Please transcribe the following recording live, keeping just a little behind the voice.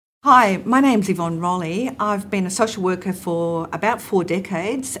Hi, my name's Yvonne Rolly. I've been a social worker for about 4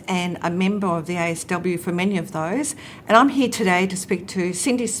 decades and a member of the ASW for many of those. And I'm here today to speak to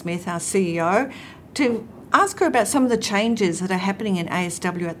Cindy Smith, our CEO, to ask her about some of the changes that are happening in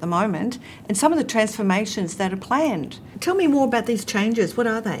ASW at the moment and some of the transformations that are planned. Tell me more about these changes. What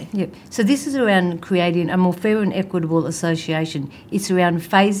are they? Yep. So this is around creating a more fair and equitable association. It's around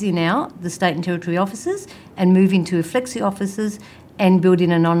phasing out the state and territory offices and moving to flexi offices and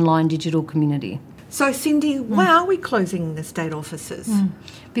building an online digital community. So Cindy, why are we closing the state offices?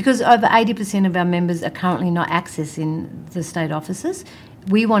 Because over 80% of our members are currently not accessing the state offices.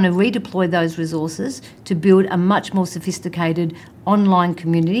 We want to redeploy those resources to build a much more sophisticated online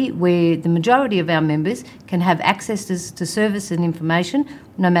community where the majority of our members can have access to service and information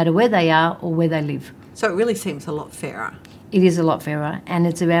no matter where they are or where they live. So it really seems a lot fairer. It is a lot fairer, and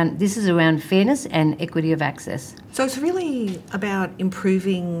this is around fairness and equity of access. So it's really about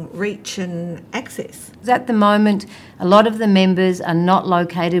improving reach and access. At the moment, a lot of the members are not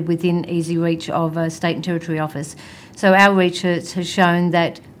located within easy reach of a state and territory office. So our research has shown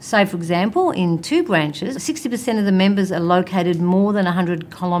that, say for example, in 2 branches, 60% of the members are located more than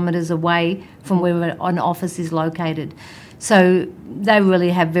 100 kilometres away from where an office is located. So they really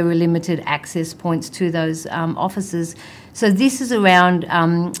have very limited access points to those offices. So this is around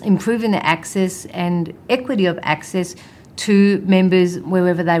improving the access and equity of access to members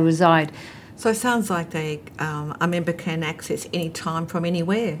wherever they reside. So it sounds like a member can access any time from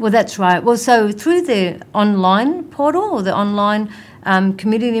anywhere. Well, that's right. Well, so through the online portal or the online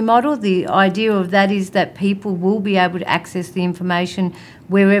community model, the idea of that is that people will be able to access the information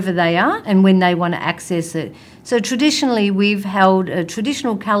wherever they are and when they want to access it. So traditionally, we've held a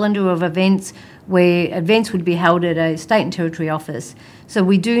traditional calendar of events where events would be held at a state and territory office. So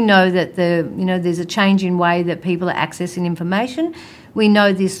we do know that there's a change in way that people are accessing information. We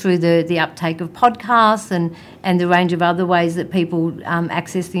know this through the uptake of podcasts and the range of other ways that people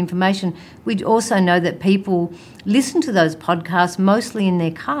access the information. We also know that people listen to those podcasts mostly in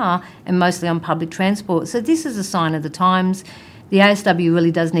their car and mostly on public transport. So this is a sign of the times. The ASW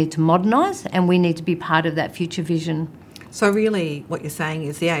really does need to modernise, and we need to be part of that future vision. So really what you're saying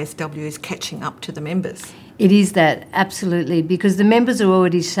is the ASW is catching up to the members. It is that, absolutely, because the members are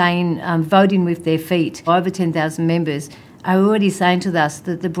already saying, voting with their feet. Over 10,000 members are already saying to us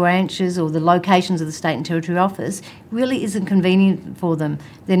that the branches or the locations of the state and territory office really isn't convenient for them.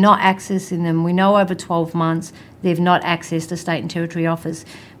 They're not accessing them. We know over 12 months they've not accessed a state and territory office,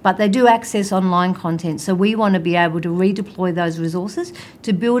 but they do access online content. So we want to be able to redeploy those resources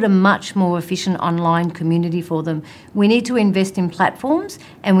to build a much more efficient online community for them. We need to invest in platforms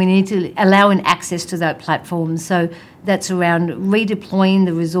and we need to allow an access to those platforms. So that's around redeploying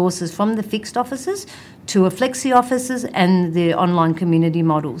the resources from the fixed offices to a flexi offices and the online community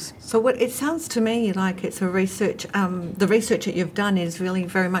models. So what it sounds to me like it's a research, the research that you've done is really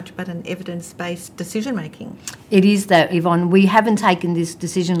very much about an evidence-based decision making. It is that, Yvonne. We haven't taken this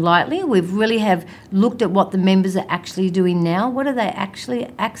decision lightly. We really have looked at what the members are actually doing now. What are they actually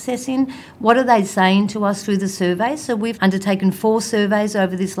accessing? What are they saying to us through the surveys? So we've undertaken 4 surveys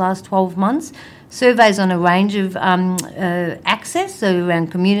over this last 12 months. Surveys on a range of access, so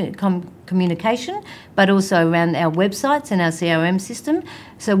around communication, but also around our websites and our CRM system.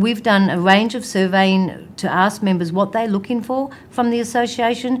 So we've done a range of surveying to ask members what they're looking for from the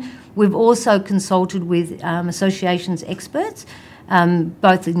association. We've also consulted with associations experts,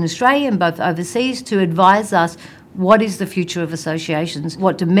 both in Australia and both overseas, to advise us what is the future of associations,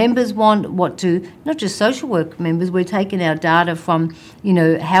 what do members want, what do not just social work members, we're taking our data from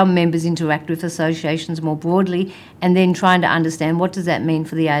how members interact with associations more broadly and then trying to understand what does that mean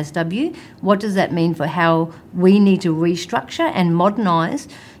for the ASW, what does that mean for how we need to restructure and modernise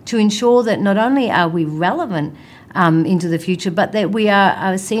to ensure that not only are we relevant into the future, but that we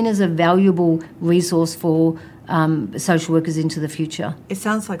are seen as a valuable resource for social workers into the future. It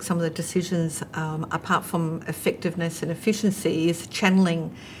sounds like some of the decisions, apart from effectiveness and efficiency, is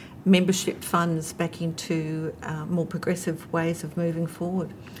channeling membership funds back into more progressive ways of moving forward.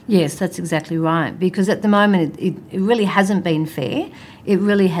 Yes, that's exactly right, because at the moment it really hasn't been fair. It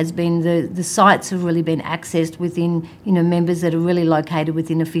really has been, the sites have really been accessed within members that are really located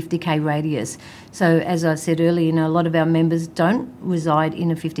within a 50k radius. So as I said earlier, a lot of our members don't reside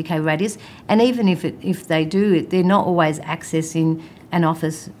in a 50k radius, and even if they do, they're not always accessing an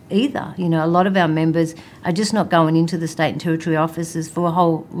office either. A lot of our members are just not going into the state and territory offices for a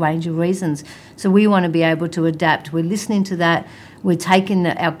whole range of reasons. So we want to be able to adapt. We're listening to that. We're taking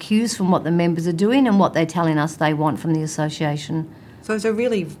our cues from what the members are doing and what they're telling us they want from the association. So it's a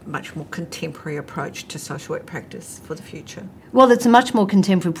really much more contemporary approach to social work practice for the future. Well, it's a much more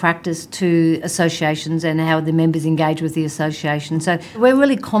contemporary practice to associations and how the members engage with the association. So we're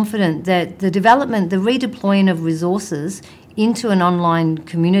really confident that the development, the redeploying of resources into an online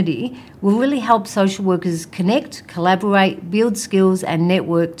community will really help social workers connect, collaborate, build skills and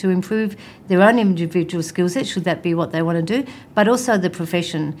network to improve their own individual skill set, should that be what they want to do, but also the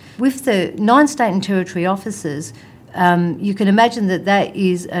profession. With the 9 state and territory offices, you can imagine that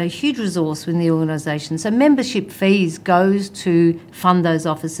is a huge resource within the organisation. So membership fees goes to fund those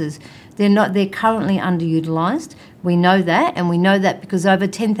offices. They're currently underutilised. We know that, and we know that because over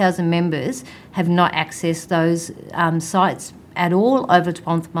 10,000 members have not accessed those sites at all over a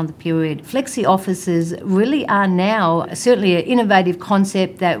 12-month period. Flexi offices really are now certainly an innovative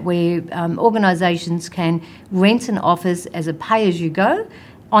concept that where organisations can rent an office as a pay-as-you-go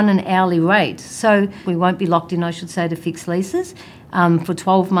on an hourly rate. So we won't be locked in, I should say, to fixed leases for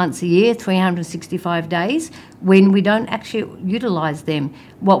 12 months a year, 365 days, when we don't actually utilise them.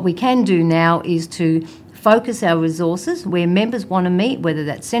 What we can do now is to focus our resources where members want to meet, whether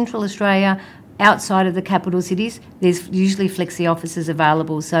that's Central Australia, outside of the capital cities. There's usually flexi offices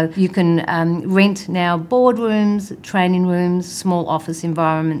available. So you can rent now boardrooms, training rooms, small office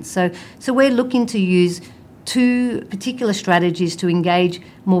environments. So we're looking to use 2 particular strategies to engage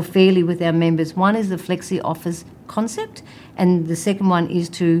more fairly with our members. One is the flexi office concept, and the second one is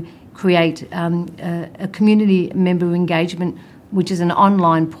to create a community member engagement, which is an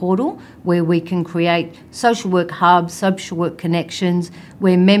online portal where we can create social work hubs, social work connections,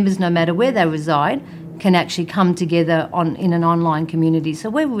 where members, no matter where they reside, can actually come together in an online community. So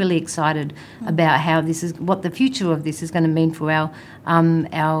we're really excited about what the future of this is going to mean for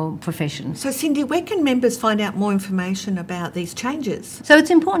our profession. So Cindy, where can members find out more information about these changes? So it's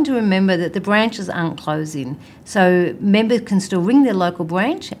important to remember that the branches aren't closing. So members can still ring their local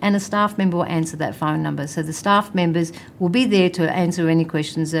branch and a staff member will answer that phone number. So the staff members will be there to answer any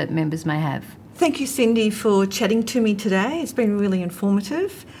questions that members may have. Thank you, Cindy, for chatting to me today. It's been really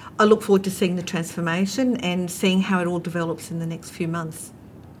informative. I look forward to seeing the transformation and seeing how it all develops in the next few months.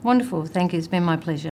 Wonderful. Thank you. It's been my pleasure.